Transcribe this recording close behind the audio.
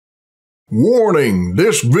Warning,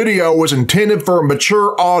 this video is intended for a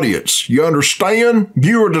mature audience. You understand?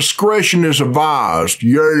 Viewer discretion is advised.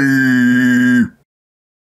 Yay!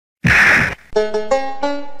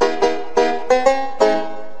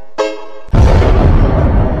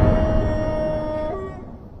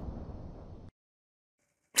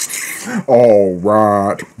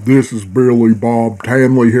 Alright, this is Billy Bob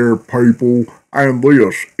Tanley here, people, and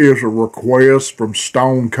this is a request from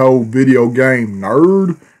Stone Cold Video Game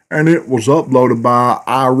Nerd, and it was uploaded by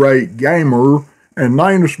Irate Gamer, and the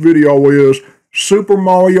name of this video is Super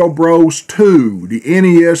Mario Bros. 2, the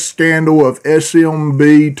NES scandal of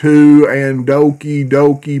SMB2 and Doki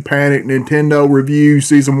Doki Panic Nintendo Review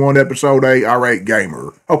Season 1 Episode 8 Irate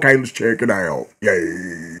Gamer. Okay, let's check it out.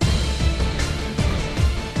 Yay!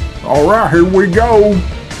 Alright, here we go.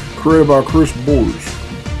 Created by Chris Boris.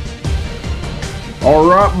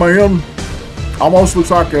 Alright, man. Almost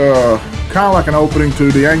looks like kind of like an opening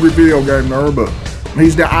to the Angry Video Game Nerd, but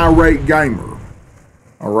he's the Irate Gamer.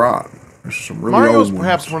 Alright. This is some really Mario old is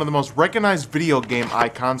perhaps one of the most recognized video game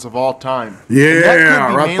icons of all time. Yeah, and that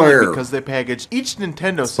could be right mainly there. Because they packaged each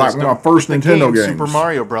Nintendo It's system like one of my first with the Nintendo game games. Super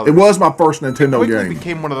Mario Bros. It was my first Nintendo It quickly game.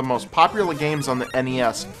 became one of the most popular games on the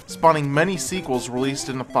NES, spawning many sequels released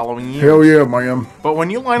in the following years. Hell yeah, man. But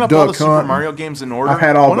when you line up Duck all the Super Hunt. Mario games in order, I've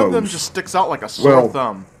had all one of them those. just sticks out like a sore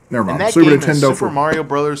thumb. Never mind. And that Super game Nintendo is Super for- Mario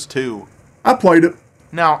Bros. 2. I played it.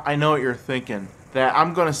 Now, I know what you're thinking, that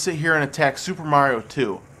I'm going to sit here and attack Super Mario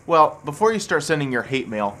 2. Well, before you start sending your hate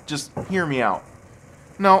mail, just hear me out.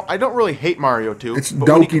 No, I don't really hate Mario 2. It's but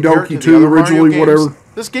when you Doki compare it to Doki the 2 other Mario originally, games, whatever.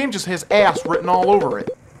 This game just has ass written all over it.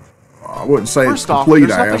 I wouldn't say First it's off, complete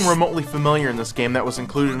there's nothing ass. remotely familiar in this game that was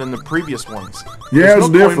included in the previous ones. Yeah, There's it's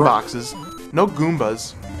no different. coin boxes, no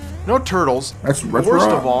Goombas, no turtles. That's Worst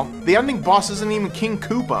right. of all, the ending boss isn't even King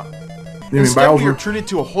Koopa. You mean Instead, we are Bowser? treated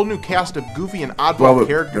to a whole new cast of goofy and oddball Well,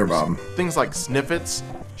 they're characters. Bob. Things like Sniffits,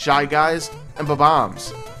 Shy Guys, and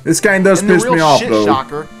Bob-ombs. This game does And the piss real me off, shit though.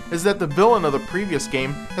 shocker is that the villain of the previous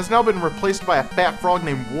game has now been replaced by a fat frog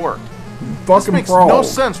named Wart. This Fucking makes frog. no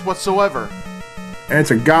sense whatsoever. And it's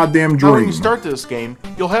a goddamn Now, when dream. you start this game,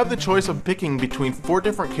 you'll have the choice of picking between 4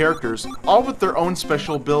 different characters, all with their own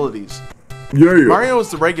special abilities. Yeah. Mario is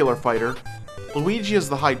the regular fighter, Luigi is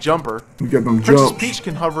the high jumper, You get them Princess jumps. Peach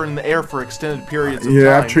can hover in the air for extended periods of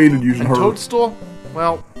Yeah, time. I cheated using and her. Toadstool,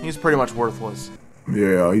 well, he's pretty much worthless.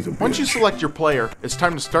 Yeah, he's a bitch. Once you select your player, it's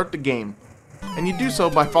time to start the game. And you do so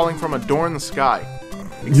by falling from a door in the sky.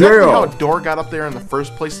 Exactly Yeah. how a door got up there in the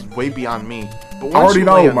first place is way beyond me. But once already you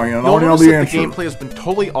know, land, man. I you'll already know notice the that answer. the gameplay has been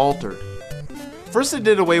totally altered. First, they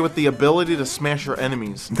did away with the ability to smash your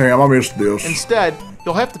enemies. Damn, I missed this. Instead,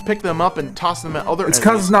 you'll have to pick them up and toss them at other It's enemies.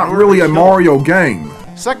 because it's not in order really to a kill them. Mario game.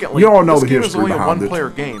 Secondly, You all know this the game is history only a behind it. one-player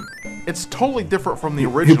game. It's totally different from the He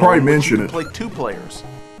original, probably in which mentioned you it. can play 2 players.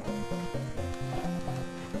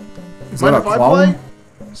 Is that a clone?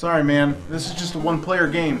 Sorry, man. This is just a one-player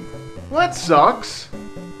game. Well, that sucks.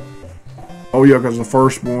 Oh yeah, because the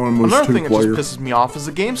first one was Another 2 thing that player. just pisses me off is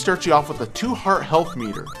the game starts you off with a 2-heart health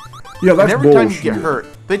meter. Yeah, that's And every bullshit. time you get hurt,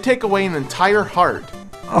 they take away an entire heart.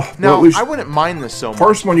 Oh, well, Now, at least I wouldn't mind this so much.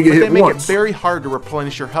 first one you get but hit they make once. it very hard to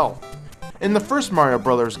replenish your health. In the first Mario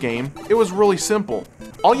Brothers game, it was really simple.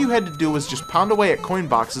 All you had to do was just pound away at coin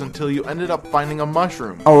boxes until you ended up finding a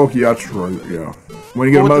mushroom. Oh, okay, that's true. Yeah, when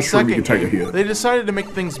you get But a with the mushroom, you second can take a game, hit. They decided to make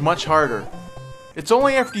things much harder. It's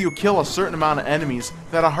only after you kill a certain amount of enemies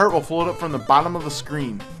that a heart will float up from the bottom of the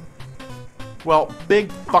screen. Well,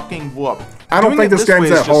 big fucking whoop. I don't Doing think it this way game's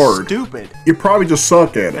is that just hard. Stupid. You probably just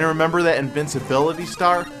suck at And it. remember that invincibility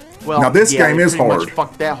star? Well, Now, this yeah, game they is pretty hard. much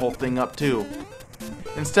fucked that whole thing up too.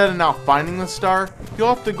 Instead of now finding the star,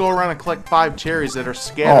 you'll have to go around and collect 5 cherries that are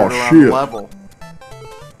scattered Oh, around shit. the level.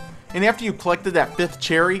 And after you collected that 5th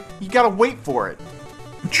cherry, you gotta wait for it.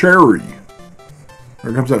 Cherry.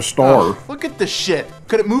 There comes that star. Ugh, look at this shit.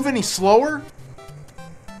 Could it move any slower?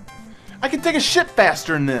 I can take a shit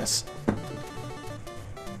faster than this.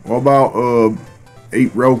 What about eat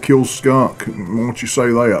roadkill skunk? Why don't you say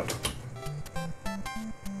that?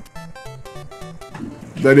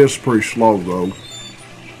 That is pretty slow though.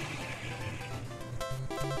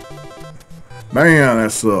 Man,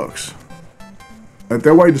 that sucks. Ain't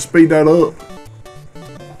there a way to speed that up?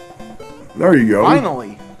 There you go.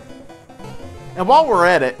 Finally. And while we're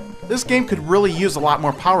at it, this game could really use a lot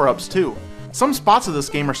more power-ups too. Some spots of this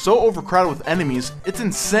game are so overcrowded with enemies, it's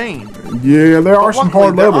insane. Yeah, there are But some luckily,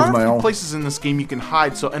 hard there levels are a few now. places in this game you can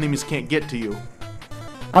hide so enemies can't get to you.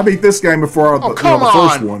 I beat this game before Oh, the come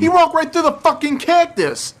first on! one. He walked right through the fucking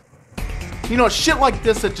cactus! You know, shit like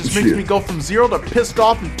this that just makes Shit. me go from 0 to pissed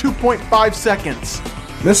off in 2.5 seconds.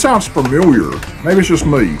 This sounds familiar. Maybe it's just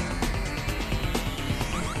me.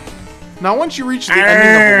 Now, once you reach the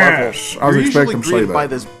ending of the level, you're usually greeted by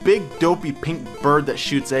this big, dopey pink bird that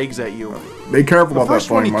shoots eggs at you. Be careful about that thing, man. The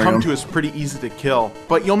first one you come to is pretty easy to kill,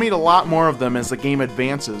 but you'll meet a lot more of them as the game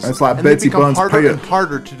advances. That's like and Betsy they become Buns' harder pet. and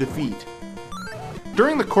harder to defeat.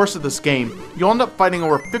 During the course of this game, you'll end up fighting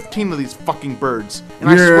over 15 of these fucking birds. And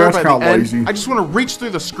I swear by the end, lazy. I just want to reach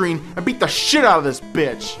through the screen and beat the shit out of this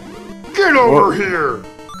bitch. Get over here!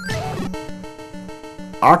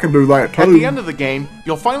 I can do that too. At the end of the game,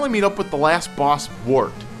 you'll finally meet up with the last boss,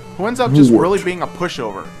 Wart, who ends up just really being a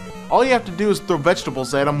pushover. All you have to do is throw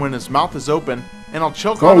vegetables at him when his mouth is open, and he'll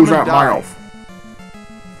choke on him and die. Mouth.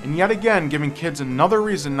 And yet again, giving kids another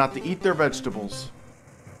reason not to eat their vegetables.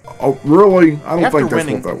 Oh, really? I don't After think that's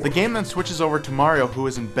winning, what that was. the game then switches over to Mario, who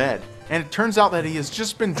is in bed. And it turns out that he has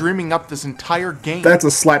just been dreaming up this entire game. That's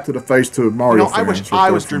a slap to the face to Mario fans. I wish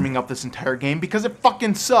I was dreaming up this entire game because it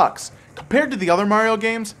fucking sucks. Compared to the other Mario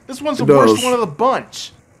games, this one's the worst one of the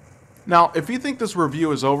bunch. Now, if you think this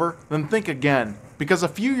review is over, then think again. Because a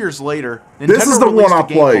few years later, Nintendo released a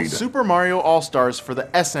game called Super Mario All-Stars for the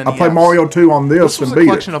SNES. I played Mario 2 on this and beat it. This was a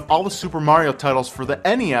collection of all the Super Mario titles for the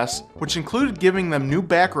NES, which included giving them new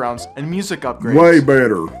backgrounds and music upgrades. Way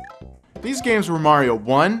better. These games were Mario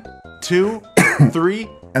 1, 2, 3,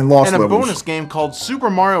 and a bonus game called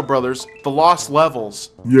Super Mario Bros. The Lost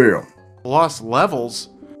Levels. Yeah. Lost Levels?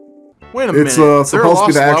 Wait a minute. It's supposed to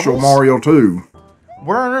be the actual Mario 2.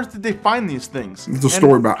 Where on earth did they find these things? It's a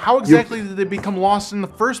story about how exactly did they become lost in the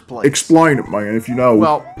first place? Explain it, man, if you know.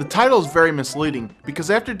 Well, the title is very misleading because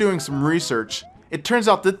after doing some research, it turns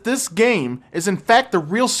out that this game is in fact the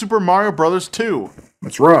real Super Mario Bros. 2.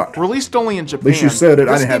 That's right. Released only in Japan, at least you said it.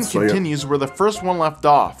 I didn't have to say it. This game continues where the first one left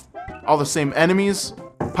off. All the same enemies,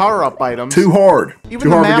 power-up items. Too hard. Even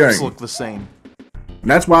the maps look the same. And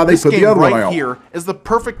that's why they put the other one out. This game right here is the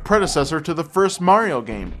perfect predecessor to the first Mario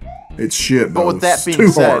game. It's shit, but with that being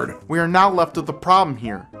said, we are now left with the problem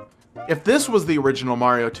here. If this was the original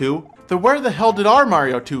Mario 2, then where the hell did our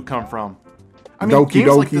Mario 2 come from? I mean, Doki games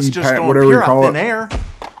Doki, like this just don't appear out of thin air.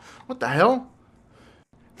 What the hell?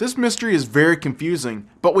 This mystery is very confusing,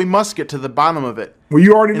 but we must get to the bottom of it. Well,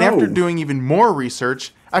 you already know. And after doing even more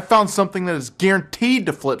research, I found something that is guaranteed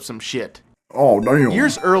to flip some shit. Oh, damn.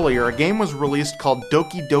 Years earlier, a game was released called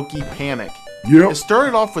Doki Doki Panic. Yep. It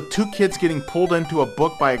started off with two kids getting pulled into a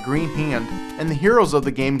book by a green hand, and the heroes of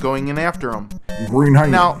the game going in after them. Green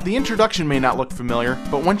hand. Now, the introduction may not look familiar,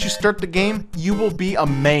 but once you start the game, you will be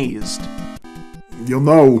amazed. You'll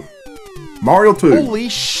know. Mario 2. Holy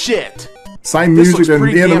shit! Same music and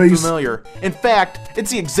pretty enemies. Damn familiar. In fact,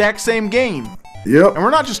 it's the exact same game. Yep. And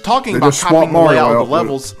we're not just talking about copying the layout of the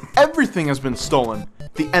levels. Everything has been stolen.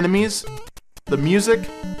 The enemies, the music,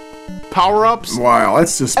 power-ups. Wow,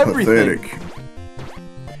 that's just pathetic.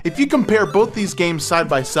 If you compare both these games side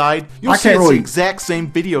by side, you'll see it's the exact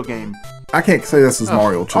same video game. I can't say this is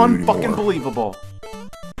Mario 2 anymore. Unfucking believable.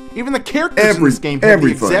 Even the characters in this game have the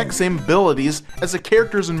exact same abilities as the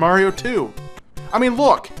characters in Mario 2. I mean,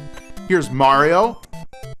 look. Here's Mario,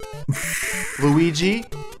 Luigi,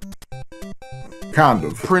 kind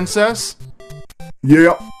of, Princess.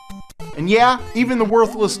 Yep. And yeah, even the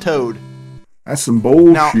worthless Toad. That's some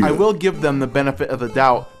bullshit. Now, I will give them the benefit of the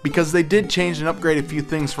doubt, because they did change and upgrade a few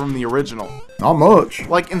things from the original. Not much.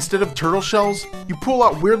 Like, instead of turtle shells, you pull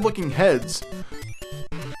out weird-looking heads.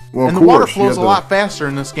 Well, and the water flows a lot faster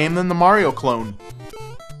in this game than the Mario clone.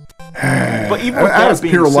 But even with that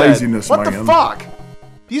being pure said, laziness, what the fuck?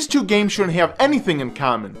 These two games shouldn't have anything in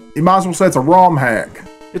common. You might as well say it's a ROM hack.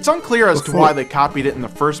 It's unclear as to why they copied it in the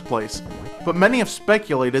first place, but many have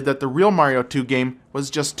speculated that the real Mario 2 game was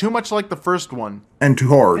just too much like the first one. And too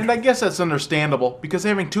hard. And I guess that's understandable, because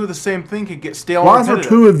having two of the same thing could get stale and repetitive. Why is there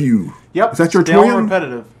two of you? Yep, is that your stale twin? and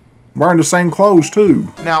repetitive. Wearing the same clothes, too.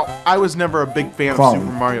 Now, I was never a big fan of Super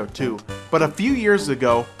Mario 2, but a few years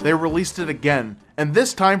ago, they released it again, and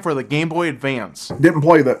this time for the Game Boy Advance. Didn't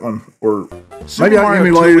play that one, or Super maybe I Mario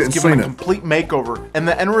emulated 2 it was and given seen a it. complete makeover, and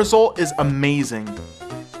the end result is amazing.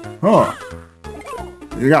 Huh.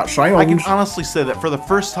 You got sounds. I can honestly say that for the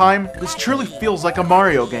first time, this truly feels like a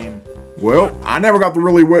Mario game. Well, I never got to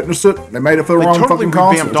really witness it. They made it for the wrong fucking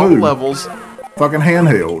console, revamped all the levels. Fucking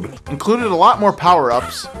handheld. Included a lot more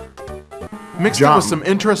power-ups. Mixed it with some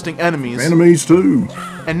interesting enemies. Enemies, too.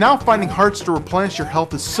 And now finding hearts to replenish your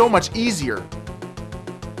health is so much easier.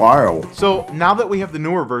 Wow. So, now that we have the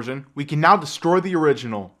newer version, we can now destroy the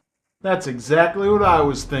original. That's exactly what I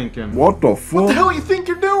was thinking. What the fuck? What the hell you think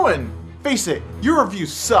you're doing? Face it, your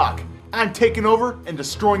reviews suck. I'm taking over and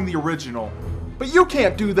destroying the original. But you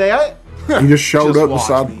can't do that. He just showed up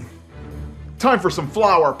beside me. Time for some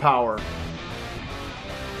flower power.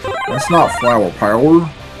 That's not flower power.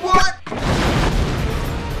 What?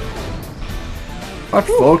 That's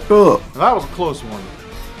fucked up. That was a close one.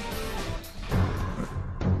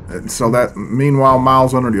 And so that, meanwhile,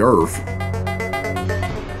 miles under the earth.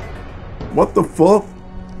 What the fuck?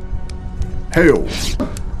 Hell.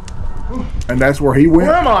 And that's where he went?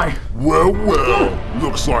 Where am I? Well,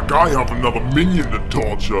 looks like I have another minion to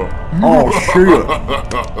torture. Oh, shit.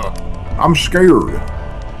 I'm scared.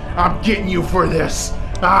 I'm getting you for this.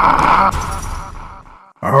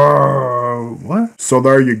 What? So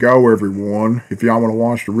there you go, everyone. If y'all want to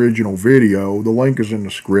watch the original video, the link is in the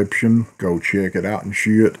description. Go check it out and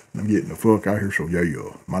shit. I'm getting the fuck out here, so yeah.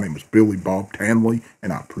 My name is Billy Bob Tanley,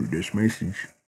 and I approve this message.